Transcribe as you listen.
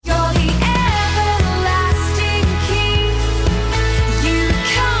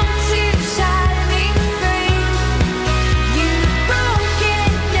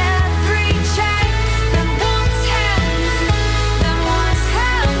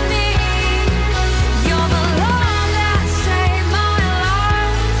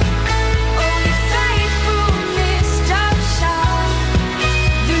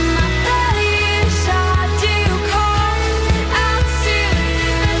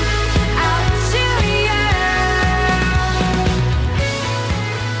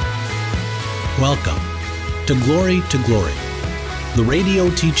Welcome to Glory, the radio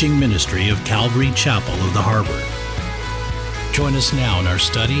teaching ministry of Calvary Chapel of the Harbor. Join us now in our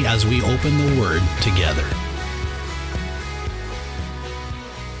study as we open the Word together.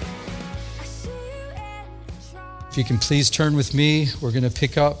 If you can please turn with me, we're going to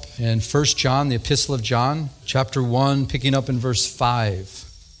pick up in 1 John, the Epistle of John, chapter 1, picking up in verse 5.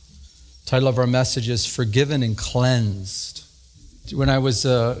 The title of our message is Forgiven and Cleansed. When I was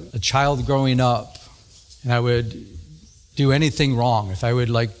a child growing up, and I would do anything wrong, if I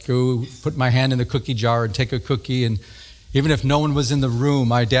would go put my hand in the cookie jar and take a cookie, and even if no one was in the room,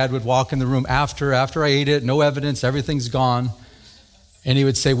 my dad would walk in the room after I ate it, no evidence, everything's gone, and he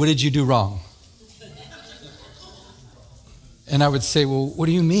would say, "What did you do wrong?" And I would say, "Well, what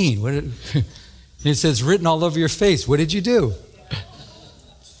do you mean?" And he says, "Written all over your face. What did you do?"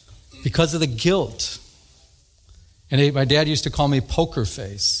 Because of the guilt. And my dad used to call me poker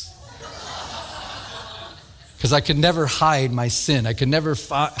face. Because I could never hide my sin. I could never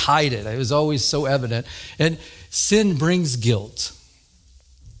hide it. It was always so evident. And sin brings guilt.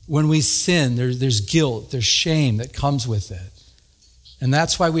 When we sin, there's guilt, there's shame that comes with it. And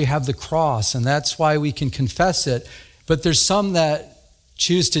that's why we have the cross, and that's why we can confess it. But there's some that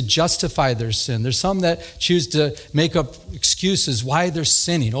choose to justify their sin. There's some that choose to make up excuses why they're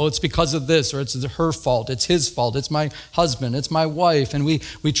sinning. Oh, it's because of this, or it's her fault, it's his fault, it's my husband, it's my wife. And we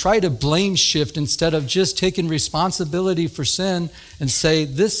try to blame shift instead of just taking responsibility for sin and say,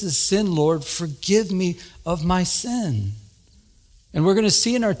 "This is sin, Lord, forgive me of my sin." And we're going to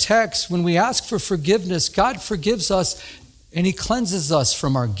see in our text, when we ask for forgiveness, God forgives us and he cleanses us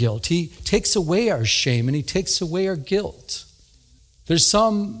from our guilt. He takes away our shame and he takes away our guilt. There's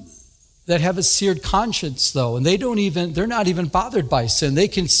some that have a seared conscience, though, and they're not even bothered by sin. They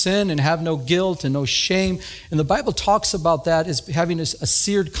can sin and have no guilt and no shame. And the Bible talks about that as having a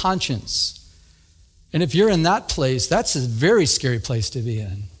seared conscience. And if you're in that place, that's a very scary place to be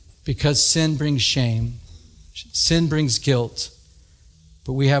in, because sin brings shame. Sin brings guilt.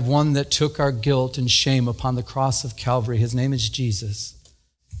 But we have one that took our guilt and shame upon the cross of Calvary. His name is Jesus.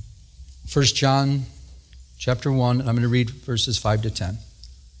 1 John chapter 1, I'm going to read verses 5 to 10.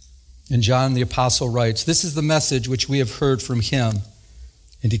 And John the apostle writes, "This is the message which we have heard from him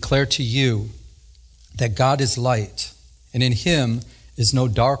and declare to you, that God is light, and in him is no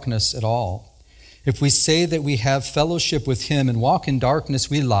darkness at all. If we say that we have fellowship with him and walk in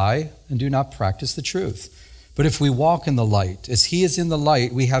darkness, we lie and do not practice the truth. But if we walk in the light, as he is in the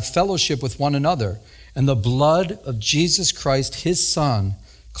light, we have fellowship with one another, and the blood of Jesus Christ, his Son,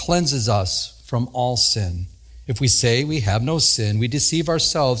 cleanses us from all sin. If we say we have no sin, we deceive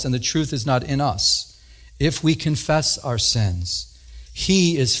ourselves, and the truth is not in us. If we confess our sins,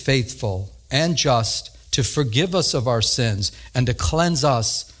 he is faithful and just to forgive us of our sins and to cleanse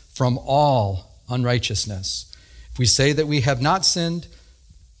us from all unrighteousness. If we say that we have not sinned,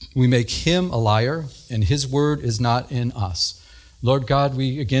 we make him a liar, and his word is not in us." Lord God,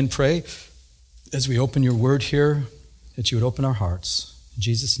 we again pray as we open your word here that you would open our hearts. In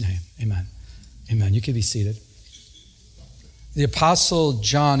Jesus' name, amen. Amen. You can be seated. The Apostle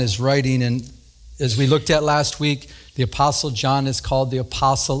John is writing, and as we looked at last week, the Apostle John is called the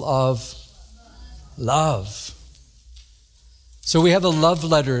Apostle of Love. So we have a love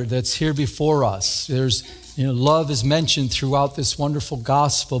letter that's here before us. Love is mentioned throughout this wonderful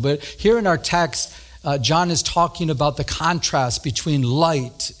gospel. But here in our text, John is talking about the contrast between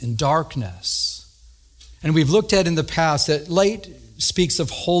light and darkness. And we've looked at in the past that light speaks of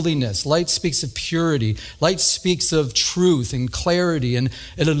holiness. Light speaks of purity. Light speaks of truth and clarity, and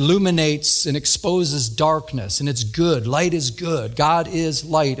it illuminates and exposes darkness, and it's good. Light is good. God is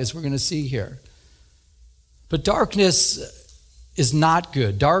light, as we're going to see here. But darkness is not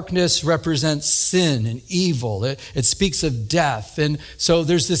good. Darkness represents sin and evil. It speaks of death. And so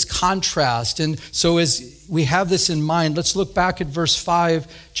there's this contrast. And so as we have this in mind, let's look back at verse 5.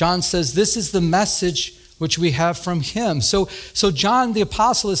 John says, "This is the message which we have from him." So John the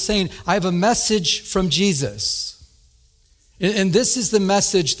apostle is saying, I have a message from Jesus. And this is the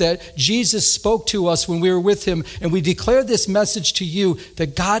message that Jesus spoke to us when we were with him. And we declare this message to you,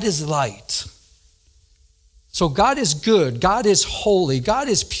 that God is light. So God is good. God is holy. God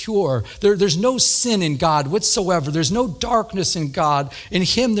is pure. There's no sin in God whatsoever. There's no darkness in God. In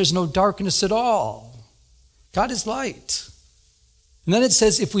him, there's no darkness at all. God is light. And then it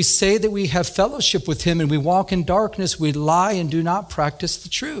says, if we say that we have fellowship with him and we walk in darkness, we lie and do not practice the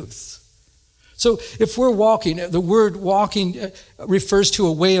truth. So if we're walking, the word walking refers to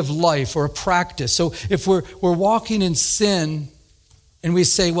a way of life or a practice. So if we're walking in sin and we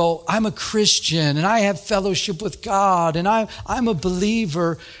say, well, I'm a Christian and I have fellowship with God and I'm a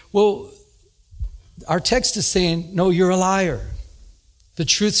believer, well, Our text is saying, no, you're a liar. The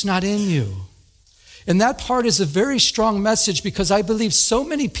truth's not in you. And that part is a very strong message because I believe so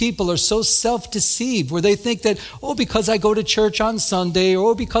many people are so self-deceived where they think that, oh, because I go to church on Sunday,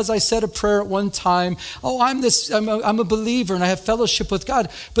 or because I said a prayer at one time, oh, I'm a believer and I have fellowship with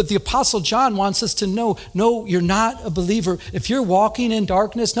God. But the Apostle John wants us to know, no, you're not a believer. If you're walking in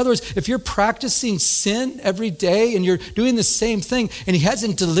darkness, in other words, if you're practicing sin every day and you're doing the same thing and he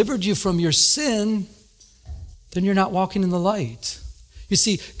hasn't delivered you from your sin, then you're not walking in the light. You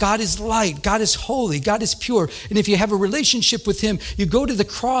see, God is light, God is holy, God is pure. And if you have a relationship with him, you go to the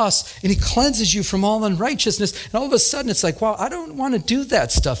cross and he cleanses you from all unrighteousness. And all of a sudden it's like, wow, I don't want to do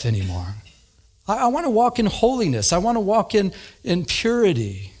that stuff anymore. I want to walk in holiness. I want to walk in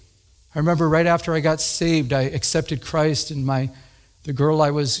purity. I remember right after I got saved, I accepted Christ, and the girl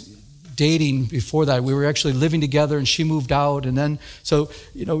I was dating before that, we were actually living together, and she moved out. And then,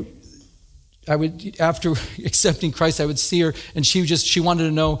 after accepting Christ, I would see her, and she wanted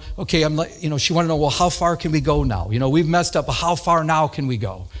to know, okay, she wanted to know, well, how far can we go now? We've messed up, but how far now can we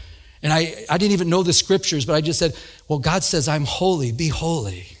go? And I didn't even know the scriptures, but I just said, well, God says, I'm holy, be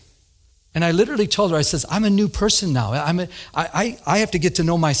holy. And I literally told her, I says, I'm a new person now. I have to get to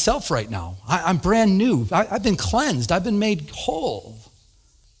know myself right now. I'm brand new. I've been cleansed. I've been made whole.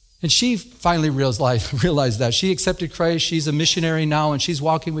 And she finally realized that. She accepted Christ. She's a missionary now, and she's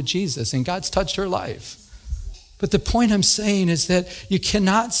walking with Jesus, and God's touched her life. But the point I'm saying is that you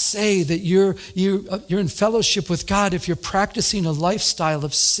cannot say that you're in fellowship with God if you're practicing a lifestyle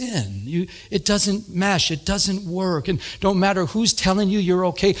of sin. It doesn't mesh. It doesn't work. And don't matter who's telling you you're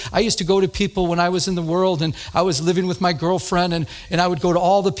okay. I used to go to people when I was in the world and I was living with my girlfriend, and I would go to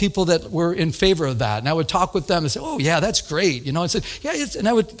all the people that were in favor of that. And I would talk with them and say, oh, yeah, that's great. I said, yeah, and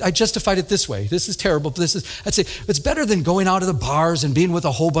I justified it this way. This is terrible. But I'd say, it's better than going out of the bars and being with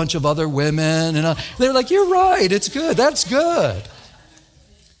a whole bunch of other women. And they were like, you're right. It's good. That's good.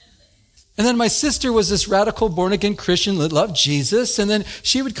 And then my sister was this radical born-again Christian that loved Jesus. And then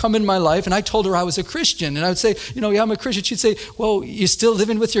she would come in my life, and I told her I was a Christian. And I would say, yeah, I'm a Christian. She'd say, well, you still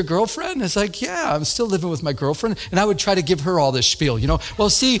living with your girlfriend? And it's like, yeah, I'm still living with my girlfriend. And I would try to give her all this spiel, Well,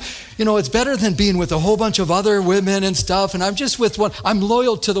 see, it's better than being with a whole bunch of other women and stuff. And I'm just with one. I'm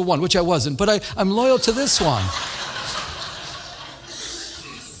loyal to the one, which I wasn't, but I'm loyal to this one.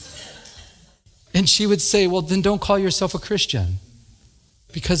 And she would say, well, then don't call yourself a Christian,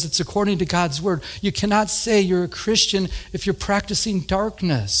 because it's according to God's word. You cannot say you're a Christian if you're practicing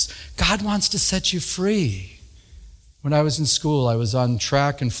darkness. God wants to set you free. When I was in school, I was on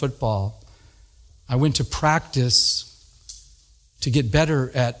track and football. I went to practice to get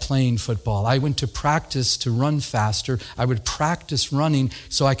better at playing football. I went to practice to run faster. I would practice running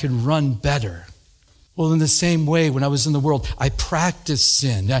so I could run better. Well, in the same way, when I was in the world, I practiced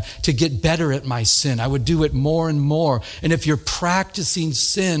sin to get better at my sin. I would do it more and more. And if you're practicing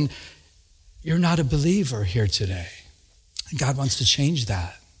sin, you're not a believer here today. And God wants to change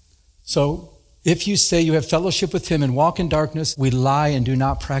that. So if you say you have fellowship with him and walk in darkness, we lie and do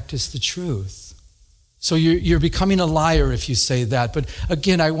not practice the truth. So you're becoming a liar if you say that. But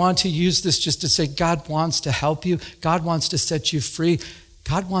again, I want to use this just to say God wants to help you. God wants to set you free.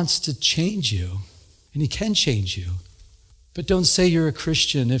 God wants to change you. And he can change you. But don't say you're a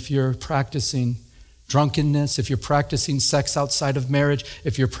Christian if you're practicing drunkenness, if you're practicing sex outside of marriage,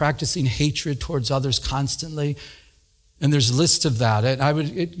 if you're practicing hatred towards others constantly. And there's lists of that. And I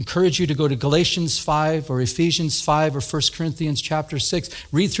would encourage you to go to Galatians 5 or Ephesians 5 or 1 Corinthians chapter 6.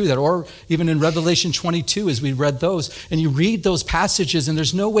 Read through that. Or even in Revelation 22 as we read those. And you read those passages, and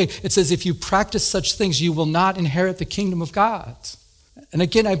there's no way. It says if you practice such things, you will not inherit the kingdom of God. And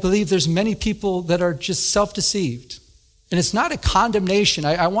again, I believe there's many people that are just self-deceived. And it's not a condemnation.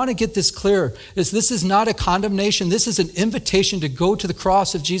 I want to get this clear. This is not a condemnation. This is an invitation to go to the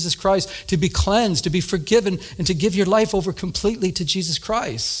cross of Jesus Christ, to be cleansed, to be forgiven, and to give your life over completely to Jesus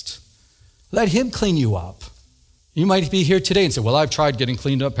Christ. Let him clean you up. You might be here today and say, well, I've tried getting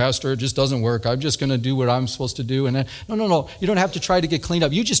cleaned up, Pastor. It just doesn't work. I'm just going to do what I'm supposed to do. And no. You don't have to try to get cleaned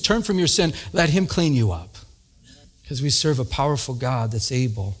up. You just turn from your sin. Let him clean you up. Because we serve a powerful God that's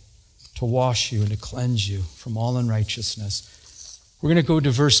able to wash you and to cleanse you from all unrighteousness. We're going to go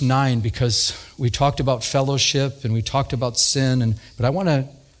to verse 9 because we talked about fellowship and we talked about sin. But I want to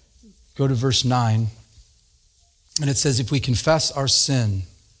go to verse 9. And it says, if we confess our sin,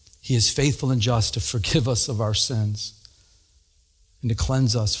 he is faithful and just to forgive us of our sins and to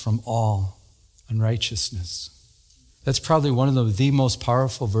cleanse us from all unrighteousness. That's probably one of the most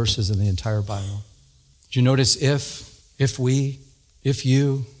powerful verses in the entire Bible. Do you notice if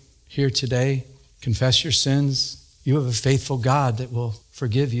you here today confess your sins, you have a faithful God that will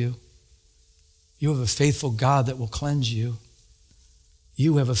forgive you. You have a faithful God that will cleanse you.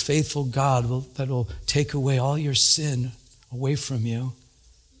 You have a faithful God that will take away all your sin away from you.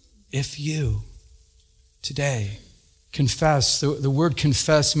 If you, today, confess. The word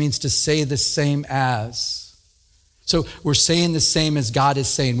confess means to say the same as. So we're saying the same as God is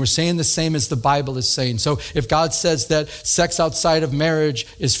saying. We're saying the same as the Bible is saying. So if God says that sex outside of marriage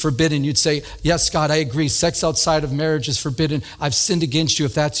is forbidden, you'd say, yes, God, I agree. Sex outside of marriage is forbidden. I've sinned against you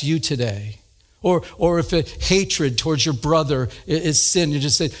if that's you today. Or if hatred towards your brother is sin, you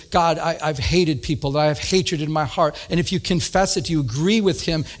just say, God, I've hated people. I have hatred in my heart. And if you confess it, you agree with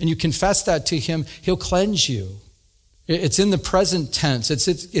him and you confess that to him, he'll cleanse you. It's in the present tense.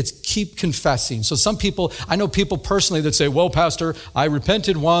 It's keep confessing. So some people, I know people personally that say, well, Pastor, I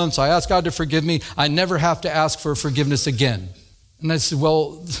repented once. I asked God to forgive me. I never have to ask for forgiveness again. And I said,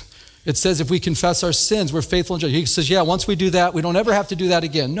 well, it says if we confess our sins, we're faithful and just. He says, yeah, once we do that, we don't ever have to do that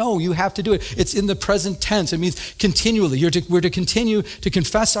again. No, you have to do it. It's in the present tense. It means continually. We're to continue to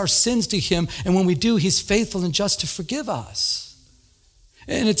confess our sins to him. And when we do, he's faithful and just to forgive us.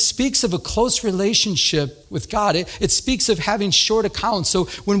 And it speaks of a close relationship with God. It speaks of having short accounts. So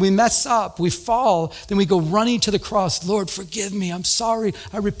when we mess up, we fall, then we go running to the cross. Lord, forgive me. I'm sorry.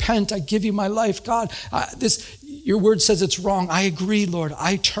 I repent. I give you my life. God, your word says it's wrong. I agree, Lord.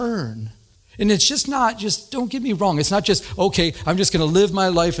 I turn. And it's just don't get me wrong. It's not just, okay, I'm just going to live my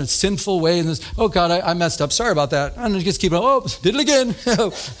life in a sinful way. And this, oh God, I messed up. Sorry about that. I'm going to just keep, did it again.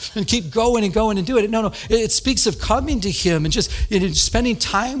 And keep going and going and do it. No. It speaks of coming to him and just spending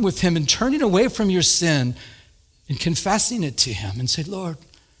time with him and turning away from your sin and confessing it to him and say, Lord,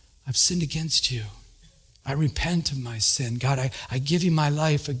 I've sinned against you. I repent of my sin. God, I give you my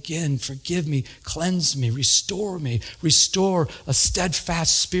life again. Forgive me, cleanse me, restore a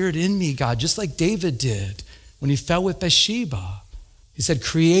steadfast spirit in me, God, just like David did when he fell with Bathsheba. He said,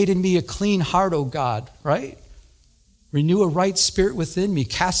 create in me a clean heart, O God, right? Renew a right spirit within me.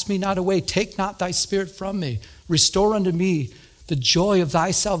 Cast me not away. Take not thy spirit from me. Restore unto me the joy of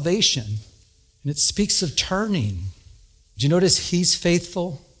thy salvation. And it speaks of turning. Do you notice he's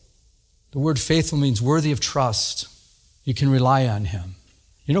faithful? The word faithful means worthy of trust. You can rely on him.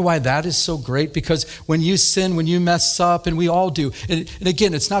 You know why that is so great? Because when you sin, when you mess up, and we all do, and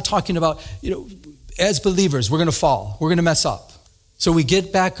again, it's not talking about, as believers, we're going to fall. We're going to mess up. So we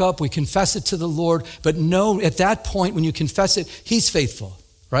get back up, we confess it to the Lord, but know at that point when you confess it, he's faithful,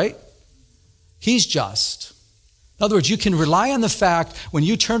 right? He's just. In other words, you can rely on the fact when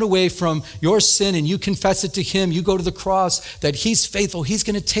you turn away from your sin and you confess it to him, you go to the cross, that he's faithful. He's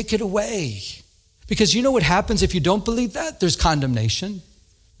going to take it away. Because you know what happens if you don't believe that? There's condemnation. And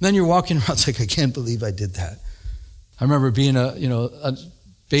then you're walking around, it's like, I can't believe I did that. I remember being a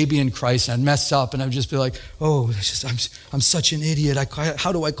baby in Christ, and I'd mess up and I'd just be like, oh, I'm such an idiot.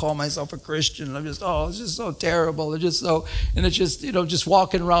 How do I call myself a Christian? And I'm just, it's just so terrible. It's just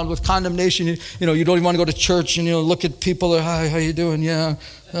walking around with condemnation. You don't even want to go to church and, look at people. Hi, how you doing? Yeah.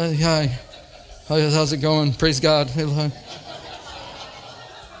 Hi. How's it going? Praise God.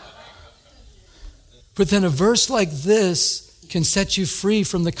 But then a verse like this can set you free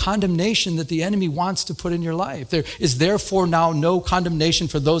from the condemnation that the enemy wants to put in your life. There is therefore now no condemnation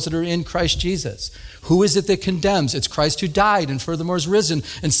for those that are in Christ Jesus. Who is it that condemns? It's Christ who died and furthermore is risen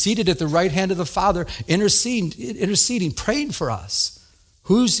and seated at the right hand of the Father, interceding, praying for us.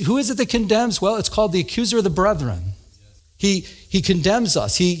 Who is it that condemns? Well, it's called the accuser of the brethren. He condemns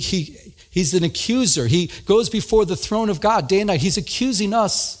us. He's an accuser. He goes before the throne of God day and night. He's accusing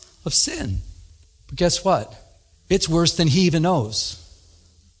us of sin. But guess what? It's worse than he even knows.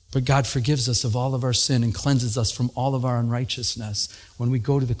 But God forgives us of all of our sin and cleanses us from all of our unrighteousness when we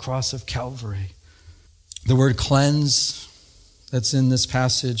go to the cross of Calvary. The word cleanse that's in this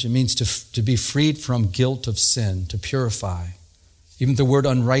passage, it means to be freed from guilt of sin, to purify. Even the word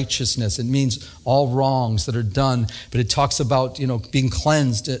unrighteousness, it means all wrongs that are done, but it talks about, being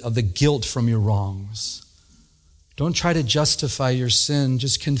cleansed of the guilt from your wrongs. Don't try to justify your sin,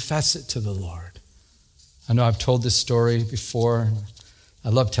 just confess it to the Lord. I know I've told this story before. I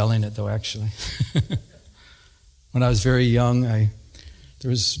love telling it though, actually. When I was very young, there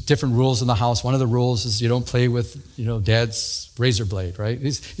was different rules in the house. One of the rules is you don't play with, Dad's razor blade, right? He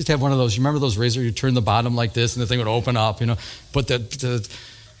used to have one of those. You remember those razors? You turn the bottom like this and the thing would open up, put the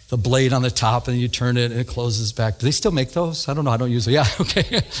blade on the top and you turn it and it closes back. Do they still make those? I don't know. I don't use it. Yeah,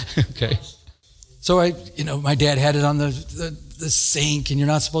 okay. Okay. So my dad had it on the sink, and you're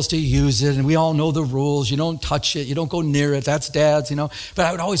not supposed to use it, and we all know the rules. You don't touch it, you don't go near it. That's Dad's, But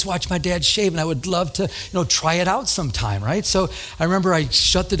I would always watch my dad shave, and I would love to, try it out sometime, right? So I remember I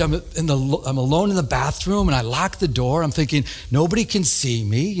shut I'm alone in the bathroom, and I locked the door. I'm thinking nobody can see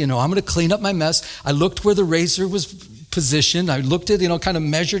me. I'm going to clean up my mess. I looked where the razor was positioned. I looked at, kind of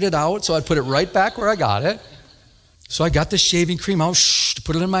measured it out, so I put it right back where I got it. So I got the shaving cream out,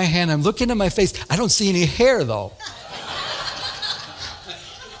 put it in my hand. I'm looking at my face. I don't see any hair, though.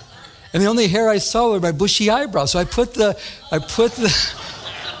 And the only hair I saw were my bushy eyebrows. So I put the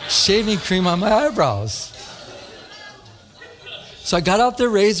shaving cream on my eyebrows. So I got out the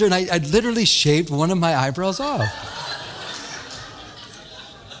razor, and I literally shaved one of my eyebrows off.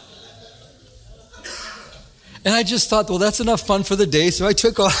 And I just thought, well, that's enough fun for the day. So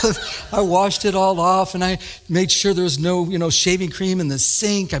I washed it all off, and I made sure there was no, shaving cream in the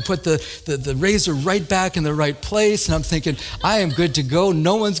sink. I put the razor right back in the right place, and I'm thinking, I am good to go.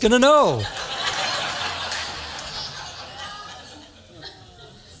 No one's going to know.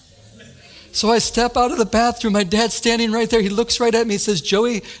 So I step out of the bathroom. My dad's standing right there. He looks right at me. He says,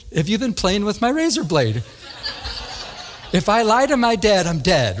 Joey, have you been playing with my razor blade? If I lie to my dad, I'm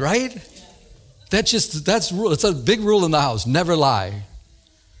dead, right? That's rule. It's a big rule in the house. Never lie.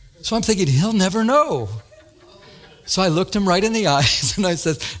 So I'm thinking, he'll never know. So I looked him right in the eyes, and I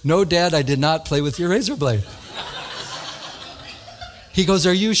said, no, Dad, I did not play with your razor blade. He goes,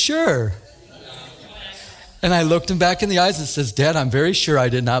 are you sure? And I looked him back in the eyes and says, Dad, I'm very sure I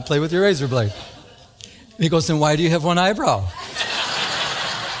did not play with your razor blade. And he goes, then why do you have one eyebrow?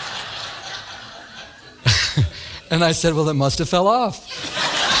 And I said, well, it must have fell off.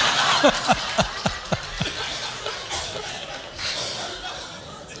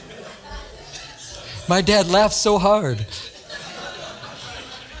 My dad laughed so hard.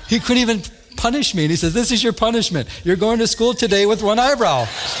 He couldn't even punish me. And he says, this is your punishment. You're going to school today with one eyebrow.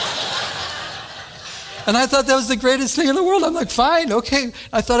 And I thought that was the greatest thing in the world. I'm like, fine, okay.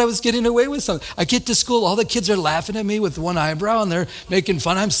 I thought I was getting away with something. I get to school, all the kids are laughing at me with one eyebrow, and they're making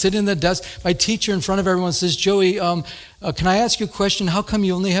fun. I'm sitting in the desk. My teacher in front of everyone says, Joey, can I ask you a question? How come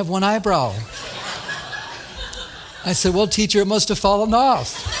you only have one eyebrow? I said, well, teacher, it must have fallen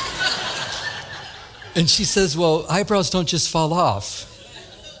off. And she says, well, eyebrows don't just fall off.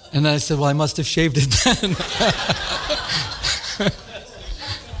 And I said, well, I must have shaved it then.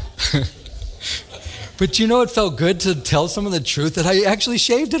 But it felt good to tell someone the truth that I actually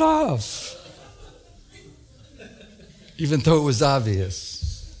shaved it off. Even though it was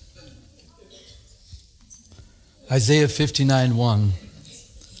obvious. Isaiah 59:1.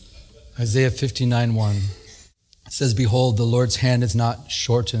 Isaiah 59:1. It says, behold, the Lord's hand is not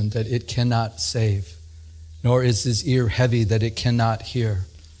shortened that it cannot save, nor is his ear heavy that it cannot hear.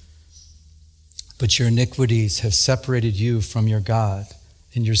 But your iniquities have separated you from your God,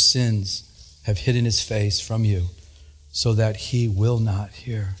 and your sins have hidden his face from you, so that he will not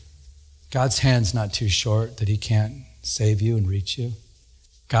hear. God's hand's not too short that he can't save you and reach you.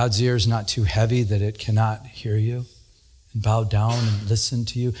 God's ear is not too heavy that it cannot hear you and bow down and listen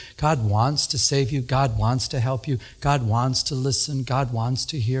to you. God wants to save you. God wants to help you. God wants to listen. God wants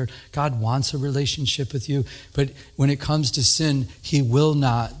to hear. God wants a relationship with you. But when it comes to sin, he will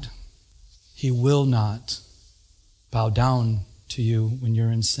not bow down to you when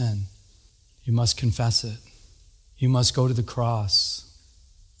you're in sin. You must confess it. You must go to the cross.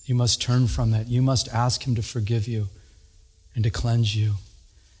 You must turn from it. You must ask him to forgive you and to cleanse you.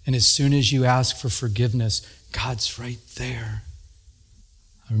 And as soon as you ask for forgiveness, God's right there.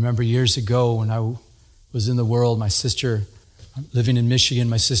 I remember years ago when I was in the world, my sister, living in Michigan,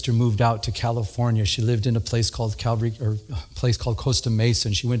 my sister moved out to California. She lived in a place called Costa Mesa,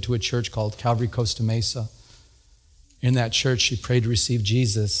 and she went to a church called Calvary Costa Mesa. In that church, she prayed to receive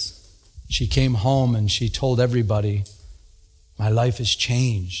Jesus. She came home and she told everybody, my life has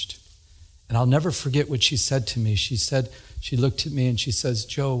changed. And I'll never forget what she said to me. She looked at me and she says,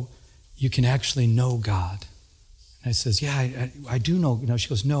 Joe, you can actually know God. And I says, yeah, I do know. She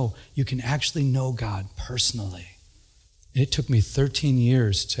goes, no, you can actually know God personally. And it took me 13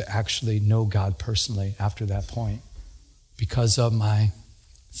 years to actually know God personally after that point because of my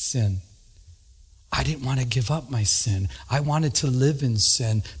sin. I didn't want to give up my sin. I wanted to live in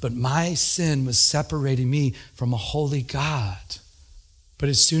sin, but my sin was separating me from a holy God. But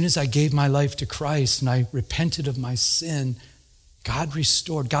as soon as I gave my life to Christ and I repented of my sin, God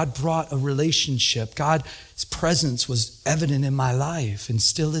restored. God brought a relationship. God's presence was evident in my life and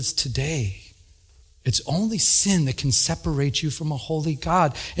still is today. It's only sin that can separate you from a holy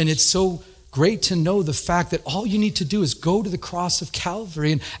God. And it's so great to know the fact that all you need to do is go to the cross of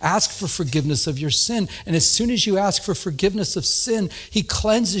Calvary and ask for forgiveness of your sin. And as soon as you ask for forgiveness of sin, he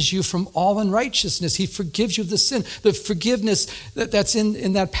cleanses you from all unrighteousness. He forgives you of the sin. The forgiveness that's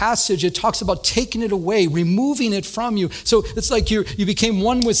in that passage, it talks about taking it away, removing it from you. So it's like you became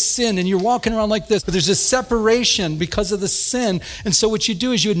one with sin and you're walking around like this, but there's a separation because of the sin. And so what you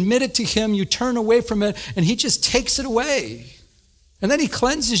do is you admit it to him, you turn away from it, and he just takes it away. And then he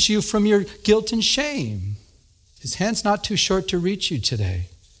cleanses you from your guilt and shame. His hand's not too short to reach you today.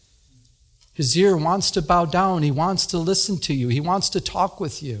 His ear wants to bow down. He wants to listen to you. He wants to talk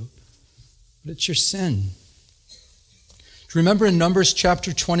with you. But it's your sin. Do you remember in Numbers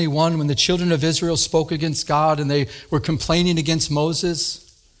chapter 21 when the children of Israel spoke against God and they were complaining against Moses?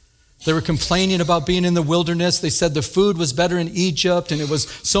 They were complaining about being in the wilderness. They said the food was better in Egypt and it was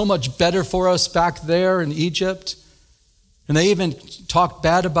so much better for us back there in Egypt. And they even talked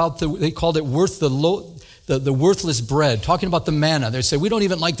bad about they called it the worthless bread, talking about the manna. They said, we don't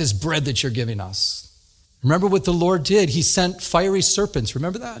even like this bread that you're giving us. Remember what the Lord did? He sent fiery serpents.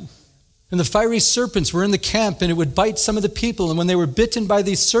 Remember that? And the fiery serpents were in the camp and it would bite some of the people. And when they were bitten by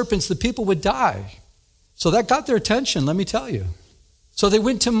these serpents, the people would die. So that got their attention, let me tell you. So they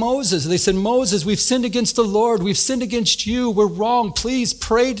went to Moses. They said, Moses, we've sinned against the Lord. We've sinned against you. We're wrong. Please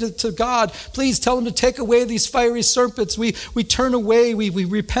pray to God. Please tell him to take away these fiery serpents. We turn away. We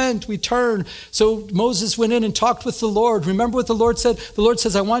repent. We turn. So Moses went in and talked with the Lord. Remember what the Lord said? The Lord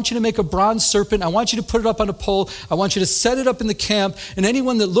says, I want you to make a bronze serpent. I want you to put it up on a pole. I want you to set it up in the camp. And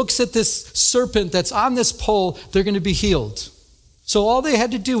anyone that looks at this serpent that's on this pole, they're going to be healed. So all they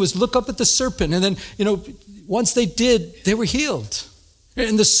had to do was look up at the serpent. And then, once they did, they were healed.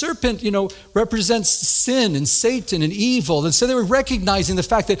 And the serpent, represents sin and Satan and evil. And so they were recognizing the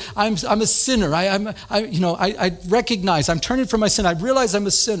fact that I'm a sinner. I recognize I'm turning from my sin. I realize I'm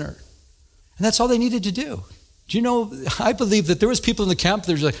a sinner. And that's all they needed to do. Do you know, I believe that there was people in the camp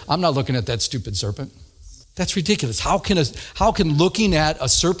that were like, I'm not looking at that stupid serpent. That's ridiculous. How can looking at a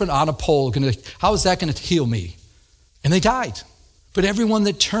serpent on a pole, how is that going to heal me? And they died. But everyone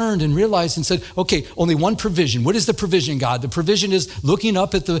that turned and realized and said, okay, only one provision. What is the provision, God? The provision is looking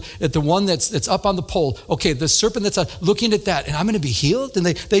up at the one that's up on the pole. Okay, the serpent that's looking at that, and I'm going to be healed? And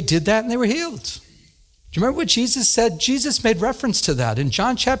they did that and they were healed. Do you remember what Jesus said? Jesus made reference to that in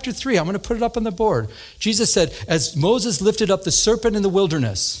John chapter 3. I'm going to put it up on the board. Jesus said, as Moses lifted up the serpent in the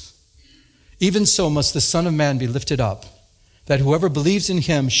wilderness, even so must the Son of Man be lifted up, that whoever believes in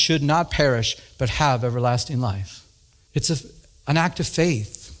him should not perish, but have everlasting life. It's an act of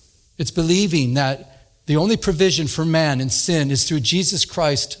faith. It's believing that the only provision for man in sin is through Jesus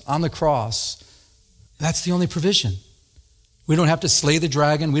Christ on the cross. That's the only provision. We don't have to slay the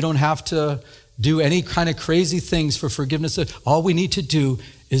dragon. We don't have to do any kind of crazy things for forgiveness. All we need to do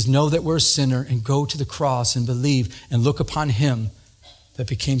is know that we're a sinner and go to the cross and believe and look upon him that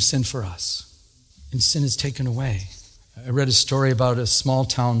became sin for us. And sin is taken away. I read a story about a small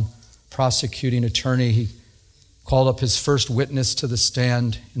town prosecuting attorney. He called up his first witness to the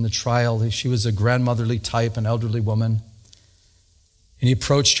stand in the trial. She was a grandmotherly type, an elderly woman. And he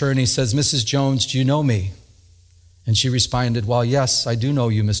approached her and he says, Mrs. Jones, do you know me? And she responded, well, yes, I do know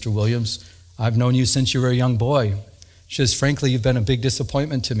you, Mr. Williams. I've known you since you were a young boy. She says, frankly, you've been a big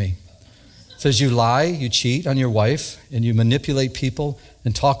disappointment to me. Says you lie, you cheat on your wife, and you manipulate people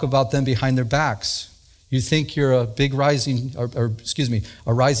and talk about them behind their backs. You think you're a rising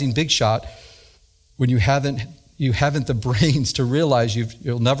big shot when you haven't the brains to realize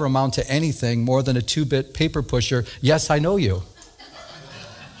you'll never amount to anything more than a 2-bit paper pusher. Yes, I know you.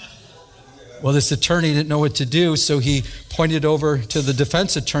 Well, this attorney didn't know what to do, so he pointed over to the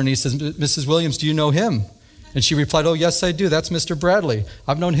defense attorney. He says, Mrs. Williams, do you know him? And she replied, oh, yes, I do. That's Mr. Bradley.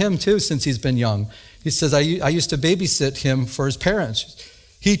 I've known him, too, since he's been young. He says, I used to babysit him for his parents.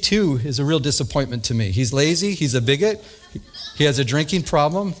 He, too, is a real disappointment to me. He's lazy. He's a bigot. He has a drinking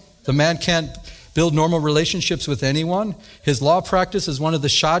problem. The man can't build normal relationships with anyone. His law practice is one of the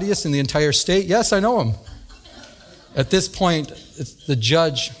shoddiest in the entire state. Yes, I know him. At this point, the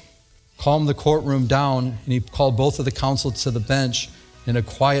judge calmed the courtroom down, and he called both of the counsel to the bench. In a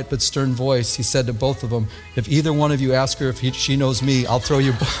quiet but stern voice, he said to both of them, if either one of you ask her if she knows me, I'll throw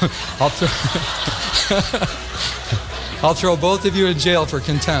both of you in jail for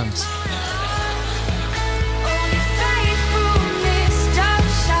contempt.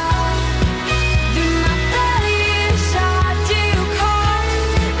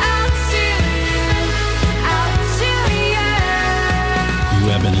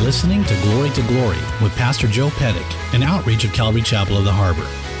 You have been listening to Glory with Pastor Joe Pettick, an outreach of Calvary Chapel of the Harbor.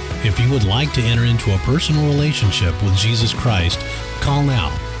 If you would like to enter into a personal relationship with Jesus Christ, call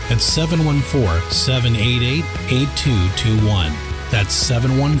now That's 714-788-8221. That's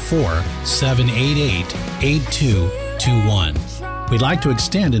 714-788-8221. We'd like to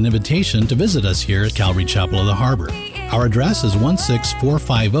extend an invitation to visit us here at Calvary Chapel of the Harbor. Our address is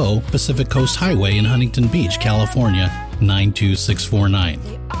 16450 Pacific Coast Highway in Huntington Beach, California, 92649.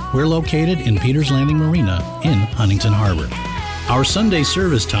 We're located in Peters Landing Marina in Huntington Harbor. Our Sunday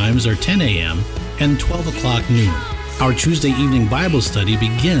service times are 10 a.m. and 12 o'clock noon. Our Tuesday evening Bible study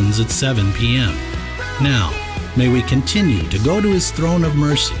begins at 7 p.m. Now, may we continue to go to His throne of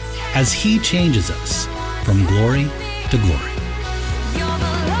mercy as He changes us from glory to glory.